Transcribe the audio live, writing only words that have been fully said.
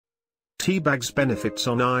Tea bags benefits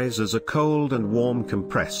on eyes as a cold and warm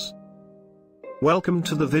compress. Welcome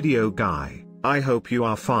to the video guy. I hope you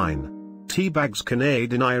are fine. Tea bags can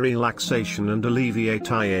aid in eye relaxation and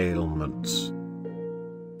alleviate eye ailments.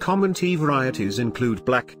 Common tea varieties include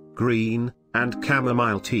black, green, and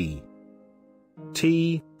chamomile tea.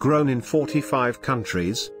 Tea, grown in 45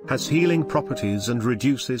 countries, has healing properties and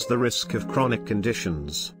reduces the risk of chronic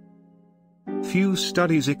conditions. Few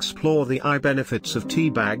studies explore the eye benefits of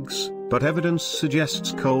tea bags, but evidence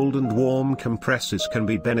suggests cold and warm compresses can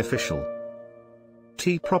be beneficial.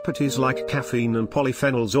 Tea properties like caffeine and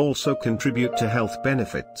polyphenols also contribute to health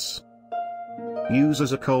benefits. Use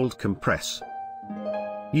as a cold compress.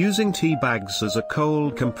 Using tea bags as a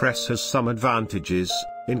cold compress has some advantages,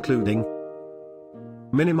 including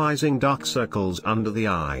minimizing dark circles under the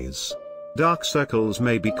eyes. Dark circles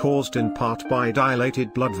may be caused in part by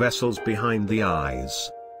dilated blood vessels behind the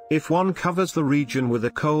eyes. If one covers the region with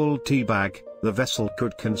a cold tea bag, the vessel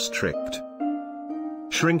could constrict.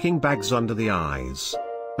 Shrinking bags under the eyes.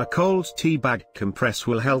 A cold tea bag compress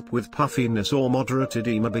will help with puffiness or moderate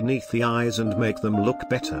edema beneath the eyes and make them look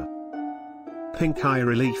better. Pink eye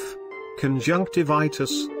relief.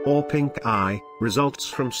 Conjunctivitis, or pink eye, results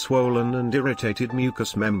from swollen and irritated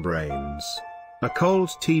mucous membranes. A cold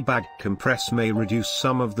tea bag compress may reduce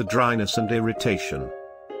some of the dryness and irritation.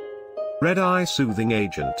 Red eye soothing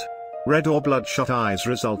agent. Red or bloodshot eyes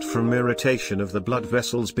result from irritation of the blood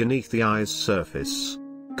vessels beneath the eye's surface.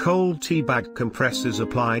 Cold tea bag compresses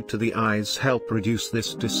applied to the eyes help reduce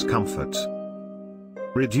this discomfort.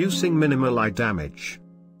 Reducing minimal eye damage.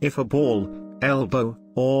 If a ball, elbow,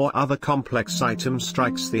 or other complex item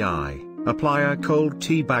strikes the eye, apply a cold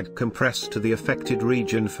tea bag compress to the affected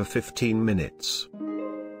region for 15 minutes.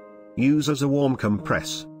 Use as a warm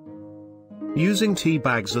compress. Using tea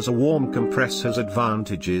bags as a warm compress has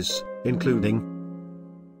advantages, including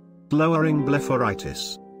lowering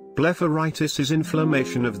blepharitis. Blepharitis is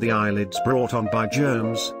inflammation of the eyelids brought on by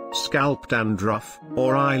germs, scalp dandruff,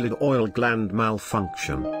 or eyelid oil gland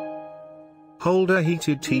malfunction. Hold a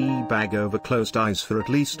heated tea bag over closed eyes for at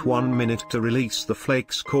least 1 minute to release the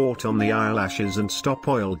flakes caught on the eyelashes and stop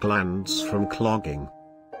oil glands from clogging.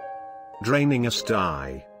 Draining a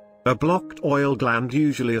stye. A blocked oil gland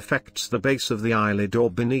usually affects the base of the eyelid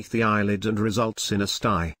or beneath the eyelid and results in a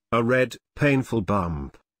stye, a red, painful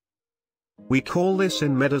bump. We call this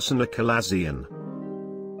in medicine a chalazion.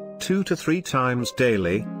 2 to 3 times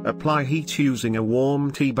daily, apply heat using a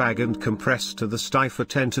warm tea bag and compress to the stye for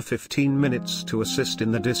 10 to 15 minutes to assist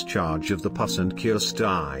in the discharge of the pus and cure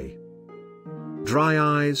stye. Dry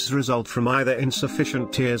eyes result from either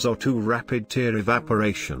insufficient tears or too rapid tear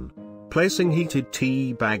evaporation. Placing heated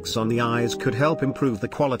tea bags on the eyes could help improve the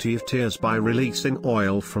quality of tears by releasing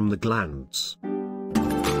oil from the glands.